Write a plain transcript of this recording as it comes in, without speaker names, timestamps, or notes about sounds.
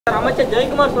அமைச்சர்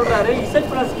ஜெயக்குமார் சொல்றாரு Z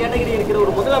plus category இருக்கிற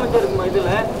ஒரு முதலமைச்சர்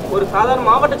இதுல ஒரு சாதாரண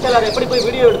மாவட்ட செயலாளர் எப்படி போய்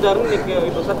வீடியோ எடுத்தாருன்னு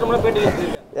இப்போ சட்டமன்ற பேட்டியில் இருக்கு.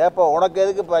 ஏப்பா உனக்கு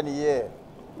எதுக்குப்பா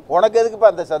உனக்கு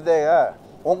எதுக்குப்பா அந்த சந்தேகம்?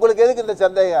 உங்களுக்கு எதுக்கு இந்த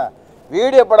சந்தேகம்?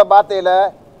 வீடியோ படம் பார்த்தையில்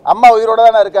அம்மா உயிரோட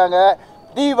தானே இருக்காங்க,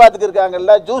 டிவி பார்த்துக்கு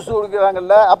இருக்காங்கல்ல, ஜூஸ்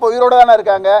குடிக்கிறாங்கல்ல, அப்போ உயிரோட தானே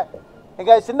இருக்காங்க.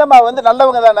 எங்கள் சின்னம்மா வந்து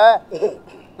நல்லவங்க தானே,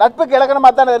 நட்புக்கு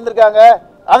இலக்கணமாக தானே இருந்திருக்காங்க,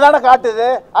 அதானே காட்டுது.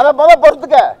 அதை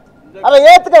பொறுத்துக்க, அதை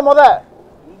ஏற்றுக்க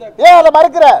ஏன் அதை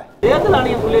மறுக்கிற? தேர்தல்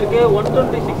ஆணையம் சொல்லியிருக்கு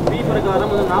 126B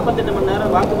பிரகாரம் 48 மணி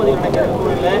நேரம் வாக்குப்பதிவு நடக்கிற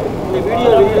சூழலில் இந்த வீடியோ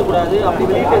வெளியிடக்கூடாது, அப்படி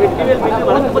வெளியிட்ட வெற்றிவேல் மீது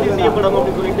வழக்குப்பதிவு செய்யப்படும்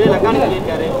அப்படின்னு சொல்லிட்டு லக்கானி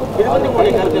சொல்லியிருக்காரு. இது பற்றி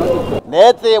உங்களுடைய கருத்து?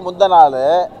 நேற்றைய முந்த நாள்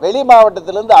வெளி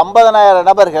மாவட்டத்திலிருந்து 50,000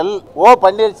 நபர்கள்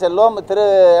பன்னீர்செல்வம் திரு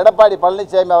எடப்பாடி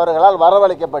பழனிசாமி அவர்களால்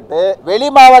வரவழைக்கப்பட்டு வெளி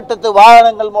மாவட்டத்து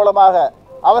வாகனங்கள் மூலமாக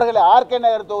அவர்களை ஆர்கே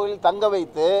நகர் தொகுதியில் தங்க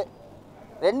வைத்து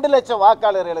 2 லட்சம்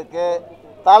வாக்காளர்களுக்கு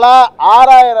தலா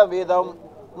 6,000 வீதம்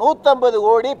 150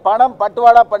 கோடி பணம்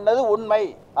பட்டுவாடா பண்ணது உண்மை.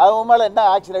 அது மேலே என்ன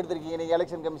ஆக்ஷன் எடுத்திருக்கீங்க நீங்கள்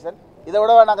எலெக்ஷன் கமிஷன்? இதை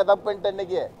விடவா நாங்கள் தப்பு பண்ணிட்டோம்?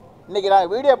 இன்றைக்கி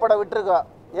நாங்கள் வீடியோ படம் விட்டுருக்கோம்.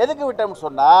 எதுக்கு விட்டோம்னு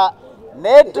சொன்னால்,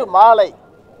 நேற்று மாலை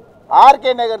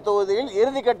ஆர்கே நகர் தொகுதியில்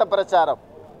இறுதிக்கட்ட பிரச்சாரம்,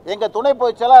 எங்கள் துணை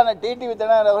பொதுச் செயலாளர் டிடிவி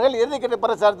தினகரன் அவர்கள் இறுதிக்கட்ட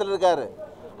பிரச்சாரத்தில் இருக்கார்.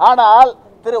 ஆனால்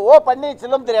திரு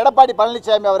பன்னீர்செல்வம் திரு எடப்பாடி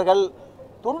பழனிசாமி அவர்கள்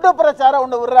துண்டு பிரச்சாரம்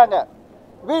ஒன்று விடுறாங்க.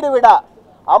 வீடு வீடா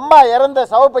அம்மா இறந்த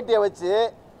சவப்பெட்டியை வச்சு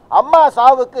அம்மா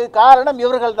சாவுக்கு காரணம்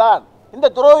இவர்கள் தான், இந்த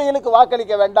துரோகிகளுக்கு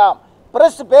வாக்களிக்க வேண்டாம்,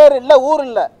 பிரஸ் பேர் இல்லை, ஊர்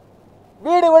இல்லை,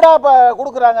 வீடு வீடாக இப்போ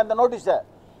கொடுக்குறாங்க. அந்த நோட்டீஸை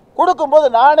கொடுக்கும்போது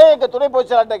நானே எங்கள் துணை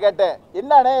பொதுச்செயலாளர்கிட்ட கேட்டேன்,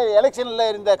 என்னன்னே எலெக்ஷனில்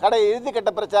இருந்த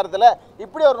இறுதிக்கட்ட பிரச்சாரத்தில்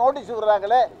இப்படி ஒரு நோட்டீஸ்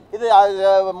விடுறாங்களே, இது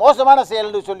மோசமான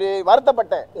செயல்னு சொல்லி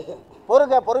வருத்தப்பட்டேன்.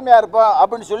 பொறுமையாக இருப்போம்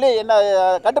அப்படின்னு சொல்லி என்னை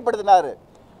கட்டுப்படுத்தினார்.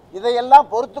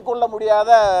 இதையெல்லாம் பொறுத்து கொள்ள முடியாத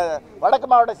வடக்கு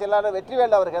மாவட்ட செயலாளர்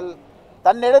வெற்றிவேல் அவர்கள்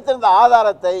தன்னிடத்திருந்த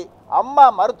ஆதாரத்தை அம்மா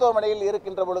மருத்துவமனையில்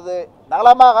இருக்கின்ற பொழுது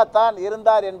நலமாகத்தான்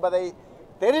இருந்தார் என்பதை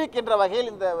தெரிவிக்கின்ற வகையில்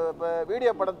இந்த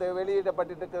வீடியோ படத்தை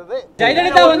வெளியிடப்பட்டிருக்கிறது.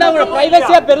 ஜெயலலிதா வந்து அவங்க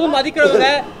பிரைவசியா பெரிதும் மதிக்கிறவங்க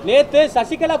நேத்து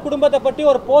சசிகலா குடும்பத்தை பற்றி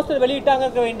ஒரு போஸ்டர்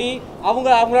வெளியிட்டாங்க வேண்டி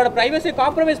அவங்களோட பிரைவசியை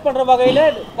காம்ப்ரமைஸ் பண்ற வகையில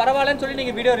பரவாயில்லன்னு சொல்லி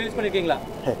நீங்க வீடியோ ரிலீஸ் பண்ணிருக்கீங்களா?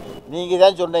 நீங்க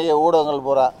தான் சொன்னீங்க, ஊடகங்கள்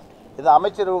பூரா இது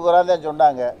அமைச்சர் தான்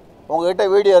சொன்னாங்க. உங்ககிட்ட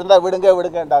வீடியோ இருந்தால்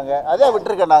விடுங்கட்டாங்க, அதே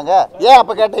விட்டுருக்கேன். நாங்கள் ஏன்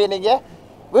அப்போ கேட்டீங்க? நீங்கள்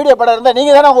வீடியோ படம் இருந்தால்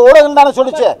நீங்கள் தானே உங்கள் ஊடகம் தானே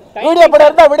சொல்லிச்சு, வீடியோ படம்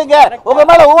இருந்தால் விடுங்க, உங்கள்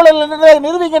மேலே ஊழல்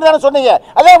நிரூபிக்கிறது தானே சொன்னீங்க,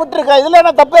 அதே விட்டுருக்கேன். இதில்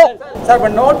என்ன தப்பு சார்? இப்போ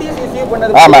நோட்டீஸ் ரிசீவ்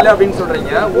பண்ணது அப்படின்னு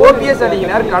சொல்கிறீங்க. ஓபிஎஸ்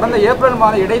அணியினர் கடந்த ஏப்ரல்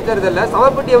மாத இடைத்தேர்தலில்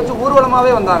சவப்பெட்டியை வச்சு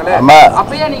ஊர்வலமாகவே வந்தாங்களே,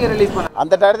 அப்பயே நீங்கள் ரிலீஸ் பண்ண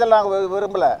அந்த இடத்துல நாங்கள்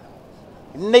விரும்பலை.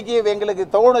 இன்னைக்கு எங்களுக்கு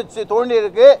தோணி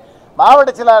இருக்கு,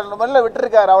 மாவட்ட செயலாளர் மேலே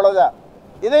விட்டுருக்காரு, அவ்வளோதான்.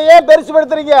 இதை ஏன்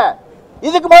பெருசுபடுத்துறீங்க?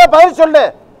 இதுக்கு மேலே பதில் சொல்லு.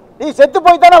 நீ செத்து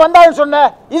போய் தானே வந்தான்னு சொன்ன,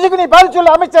 இதுக்கு நீ பதில்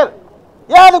சொல்லு அமைச்சர்.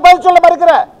 ஏன் அதுக்கு பதில் சொல்ல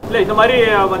மறுக்கிற? இல்லை, இந்த மாதிரி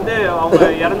வந்து அவங்க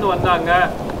இறந்து வந்தாங்க,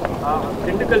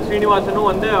 திண்டுக்கல் ஸ்ரீனிவாசனும்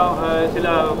வந்து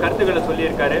சில கருத்துக்களை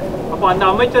சொல்லியிருக்காரு. அப்போ அந்த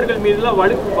அமைச்சர்கள் மீதுலாம்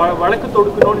வழக்கு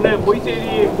தொடுக்கணும்னு பொய்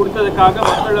செய்தி கொடுத்ததுக்காக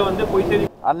மக்களை வந்து பொய் செய்தி.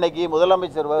 அன்னைக்கு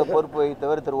முதலமைச்சர் பொறுப்பு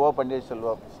வகித்தவர் திரு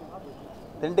பன்னீர்செல்வம்,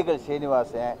 திண்டுக்கல்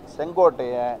ஸ்ரீனிவாசன்,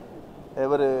 செங்கோட்டையன்,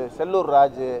 இவர் செல்லூர்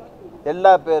ராஜு,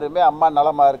 எல்லா பேருமே அம்மா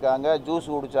நலமாக இருக்காங்க, ஜூஸ்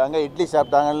குடித்தாங்க, இட்லி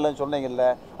சாப்பிட்டாங்கன்னு சொன்னீங்கல்ல,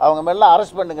 அவங்க மேலாம்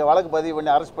அரெஸ்ட் பண்ணுங்கள், வழக்கு பதிவு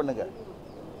பண்ணி அரெஸ்ட் பண்ணுங்கள்.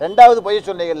 2வது பொய்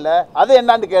சொன்னீங்கல்ல, அது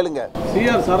என்னான்னு கேளுங்க.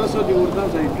 சிஆர் சரஸ்வதி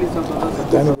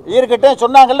இருக்கட்டும்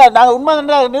சொன்னாங்கல்ல, நாங்கள் உண்மை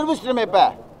நிரூபிச்சிட்டோமே. இப்போ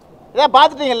இதான்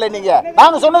பார்த்துட்டீங்கல்ல நீங்கள்,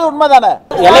 நாங்கள் சொன்னது உண்மை தானே.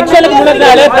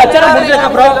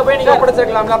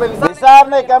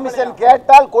 விசாரணை கமிஷன்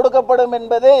கேட்டால் கொடுக்கப்படும்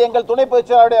என்பது எங்கள் துணை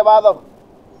பொதுச்செயலாளருடைய வாதம்.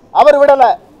 அவர்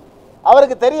விடலை,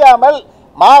 அவருக்கு தெரியாமல்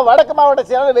வடக்கு மாவட்ட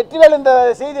செயலாளர் வெற்றிவேல் இந்த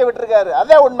செய்தியை விட்டுருக்காரு,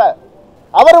 அதே உண்மை.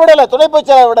 அவர் விடலை, துணை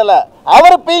பொதுச்செயலாளர் விடலை,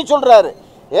 அவர் போய் சொல்றாரு.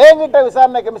 என்கிட்ட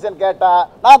விசாரணை கமிஷன் கேட்டா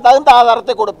நான் தகுந்த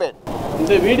ஆதாரத்தை கொடுப்பேன்.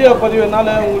 இந்த வீடியோ பதிவுனால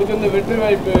உங்களுக்கு இந்த வெற்றி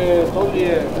வாய்ப்பு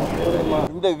தோல்வியை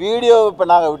இந்த வீடியோ இப்போ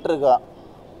நாங்கள் விட்டுருக்கோம்.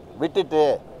 விட்டுட்டு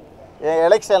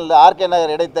எலெக்ஷனில் ஆர்கே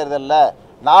நகர் இடைத்தேர்தலில்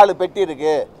 4 பெட்டி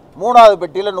இருக்குது, 3வது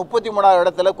பெட்டியில் 33வது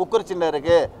இடத்துல குக்கர் சின்னம்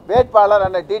இருக்குது, வேட்பாளர்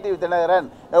அண்ணன் டிடிவி தினகரன்,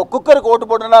 குக்கருக்கு ஓட்டு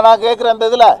போட்டுன்னா நான் கேட்குறேன். அந்த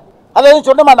இதில் அதை எதுவும்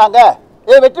சொன்னோமா நாங்கள்?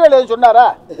 வெற்றிவேல் எதுவும் சொன்னாரா?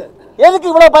 எதுக்கு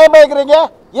இவ்வளோ பயம் பயக்கிறீங்க?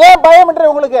 ஏன் பயம்ன்ற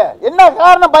உங்களுக்கு என்ன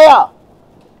காரணம்? பயம்.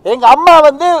 எங்கள் அம்மா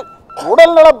வந்து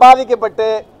உடல்நலம் பாதிக்கப்பட்டு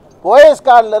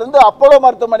போயஸ்கார்லேருந்து அப்போலோ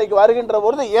மருத்துவமனைக்கு வருகின்ற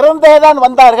பொழுது இறந்தே தான்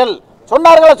வந்தார்கள்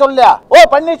சொன்னார்களா? சொல்லியா?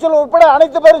 பன்னீர்செல்வம் உட்பட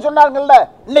அனைத்து பேரும் சொன்னாங்கல்ல.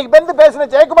 இன்னைக்கு வந்து பேசுன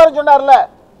ஜெயக்குமார் சொன்னார்ல,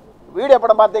 வீடியோ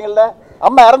படம் பார்த்தீங்கல்ல,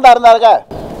 அம்மா இருந்தாருங்க.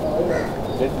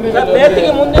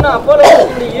 நேற்றுக்கு முந்தின அப்போலோ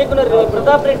இயக்குனர்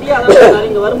பிரதாப் ரெட்டி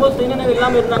இங்க வரும்போது சுயநினைவு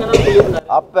இல்லாமல் இருந்தாங்க.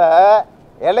 அப்போ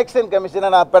எலெக்ஷன்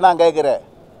கமிஷனை நான் கேட்குறேன்,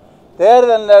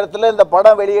 தேர்தல் நேரத்தில் இந்த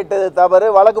படம் வெளியிட்டது தவறு,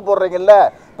 வழக்கு போடுறீங்கல்ல,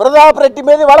 பிரதாப் ரெட்டி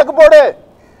மீது வழக்கு போடு.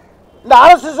 இந்த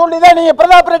அரசு சொல்லிதான் நீங்க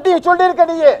பிரதாப் ரெட்டி சொல்லியிருக்க.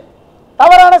 நீங்க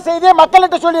தவறான செய்தியை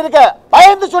மக்கள்கிட்ட சொல்லியிருக்கேன்,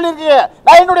 பயந்து சொல்லியிருக்கீங்க.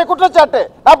 நான் என்னுடைய குற்றச்சாட்டு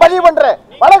நான் பதிவு பண்றேன்.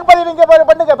 வழக்கு பதிவு இங்க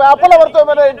பண்ணுங்க. அப்போலோ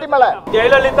மருத்துவமனை மேல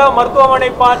ஜெயலலிதா மருத்துவமனை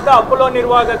பார்த்த அப்போலோ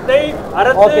நிர்வாகத்தை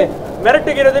அரசு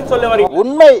மிரட்டுகிறதுன்னு சொல்ல வரீங்க.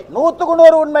 உண்மை,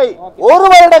 100% உண்மை. ஒரு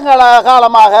வருட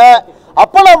காலமாக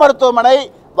அப்போலோ மருத்துவமனை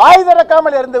வாய்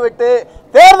திறக்காமல் இருந்துவிட்டு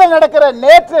தேர்தல் நடக்கிற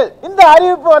நேற்று இந்த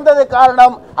அறிவிப்பு வந்தது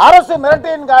காரணம் அரசு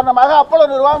மிரட்டியின் காரணமாக அப்போலோ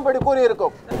நிர்வாகம் இப்படி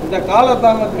கூறியிருக்கும். இந்த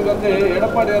காலதாமத்துக்கு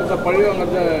எடப்பாடி அரசு பழி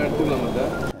வாங்குறத எடுத்துக்கலாம்.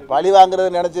 பழி வாங்குறது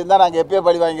நினைச்சிருந்தா நாங்கள் எப்பயோ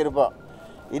பழி வாங்கியிருப்போம்.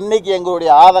 இன்னைக்கு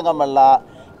எங்களுடைய ஆதங்கம் எல்லாம்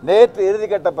நேற்று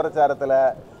இறுதிக்கட்ட பிரச்சாரத்தில்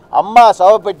அம்மா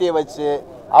சவப்பெட்டியை வச்சு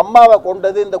அம்மாவை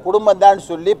கொண்டது இந்த குடும்பம் தான்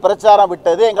சொல்லி பிரச்சாரம்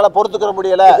விட்டது எங்களை பொறுத்துக்கிற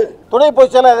முடியல. துணை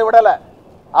பொதுச்செயலாளர் அதை விடலை.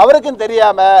 அவருக்கும்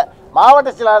தெரியாம மாவட்ட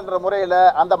செயலாளர் என்ற முறையில்,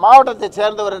 அந்த மாவட்டத்தை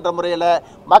சேர்ந்தவர் என்ற முறையில்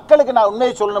மக்களுக்கு நான்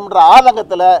உண்மையை சொல்லணும்ன்ற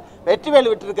ஆதங்கத்தில் வெற்றிவேல்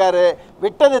விட்டிருக்காரு.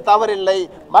 விட்டது தவறில்லை.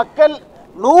 மக்கள்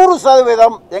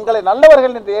 100% எங்களை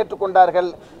நல்லவர்கள் என்று ஏற்றுக்கொண்டார்கள்.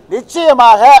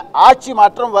 நிச்சயமாக ஆட்சி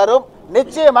மாற்றம் வரும்.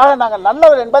 நிச்சயமாக நாங்கள்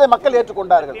நல்லவர் என்பதை மக்கள்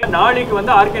ஏற்றுக்கொண்டார்கள். நாளைக்கு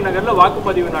ஆர்கே நகர்ல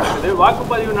வாக்குப்பதிவு நடக்குது.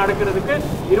 வாக்குப்பதிவு நடக்கிறதுக்கு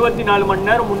 24 மணி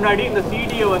நேரம் முன்னாடி இந்த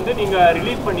சிடியை நீங்க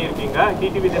ரிலீஸ் பண்ணியிருக்கீங்க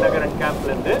டிடிவி தினகரன்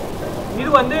கேம்ப்ல இருந்து. இது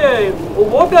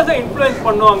ஓட்டர்ஸை இன்ஃப்ளூயன்ஸ்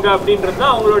பண்ணுவாங்க அப்படின்றது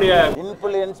தான் அவங்களுடைய.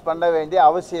 இன்ஃப்ளூயன்ஸ் பண்ண வேண்டிய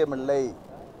அவசியம் இல்லை.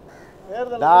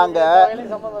 நாங்கள்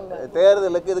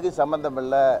தேர்தலுக்கு இதுக்கு சம்பந்தம்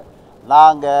இல்லை.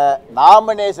 நாங்கள்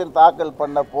நாமினேஷன் தாக்கல்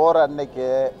பண்ண போகிற அன்னைக்கு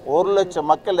 1 லட்சம்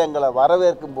மக்கள் எங்களை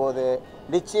வரவேற்கும் போது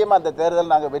நிச்சயமாக அந்த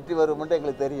தேர்தல் நாங்கள் வெற்றி வரும்னு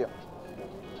எங்களுக்கு தெரியும்.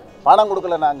 பணம்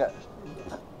கொடுக்கல நாங்கள்.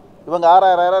 இவங்க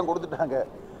 6000 கொடுத்துட்டாங்க.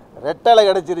 ரெட்டலை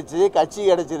கிடச்சிருச்சு, கட்சி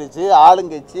கிடச்சிருச்சு,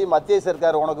 ஆளுங்கட்சி, மத்திய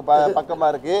சர்க்கார் உனக்கு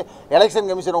பக்கமாக இருக்குது, எலெக்ஷன்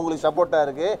கமிஷன் உங்களுக்கு சப்போர்ட்டாக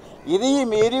இருக்குது.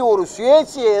 இதையும் மீறி ஒரு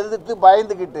சுயேட்சையை எதிர்த்து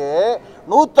பயந்துக்கிட்டு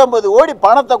 150 கோடி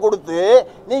பணத்தை கொடுத்து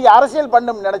நீங்கள் அரசியல்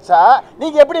பண்ணணும்னு நினச்சா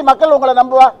நீங்கள் எப்படி மக்கள் உங்களை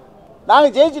நம்புவா?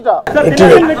 நாங்கள் ஜெயிச்சிட்டோம்.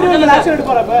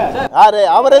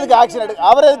 அவர் எதுக்கு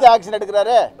ஆக்ஷன்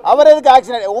எடுக்கிறாரு?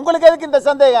 உங்களுக்கு எதுக்கு இந்த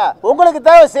சந்தேகம்? உங்களுக்கு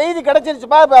தேவை செய்தி கிடைச்சிருச்சு,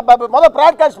 முதல்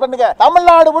பிராட்காஸ்ட் பண்ணுங்க.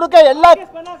 தமிழ்நாடு முழுக்க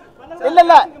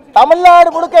தமிழ்நாடு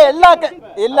முழுக்க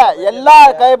எல்லா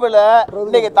கேபிள்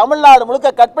இன்னைக்கு தமிழ்நாடு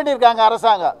முழுக்க கட் பண்ணிருக்காங்க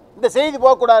அரசாங்கம். இந்த செய்தி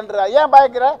போக கூடாதுன்ற ஏன்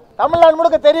பயக்கிற? தமிழ்நாடு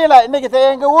முழுக்க தெரியல. இன்னைக்கு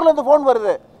எங்க ஊர்ல இருந்து போன்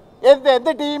வருது, எந்த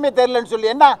டிவியுமே தெரியலன்னு சொல்லி.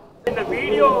 என்ன இந்த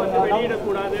வீடியோ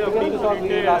வெளியிடக்கூடாது அப்படின்னு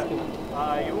சொல்லிட்டு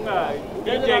இவங்க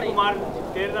ஜெயக்குமார்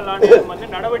தேர்தல்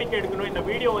ஆணையம் நடவடிக்கை எடுக்கணும். இந்த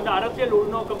வீடியோ அரசியல்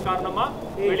உள்நோக்கம் காரணமா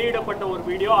வெளியிடப்பட்ட ஒரு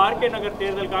வீடியோ, ஆர்கே நகர்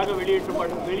தேர்தலுக்காக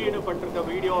வெளியிடப்பட்டிருக்க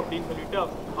வீடியோ அப்படின்னு சொல்லிட்டு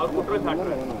அவர் குற்றம்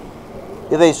சாட்டுறாரு.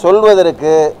 இதை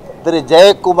சொல்வதற்கு திரு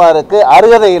ஜெயக்குமாருக்கு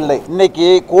அருகதை இல்லை. இன்னைக்கு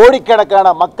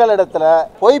கோடிக்கணக்கான மக்களிடத்துல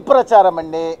பொய் பிரச்சாரம்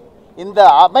பண்ணி இந்த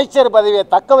அமைச்சர் பதவியை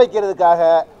தக்க வைக்கிறதுக்காக,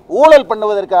 ஊழல்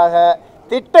பண்ணுவதற்காக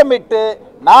திட்டமிட்டு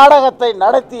நாடகத்தை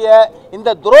நடத்திய இந்த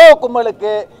துரோக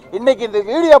கும்பலுக்கு இன்னைக்கு இந்த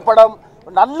வீடியோ படம்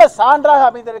நல்ல சான்றாக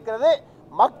அமைந்திருக்கிறது.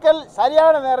 மக்கள்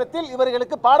சரியான நேரத்தில்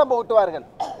இவர்களுக்கு பாடம் புகட்டுவார்கள்.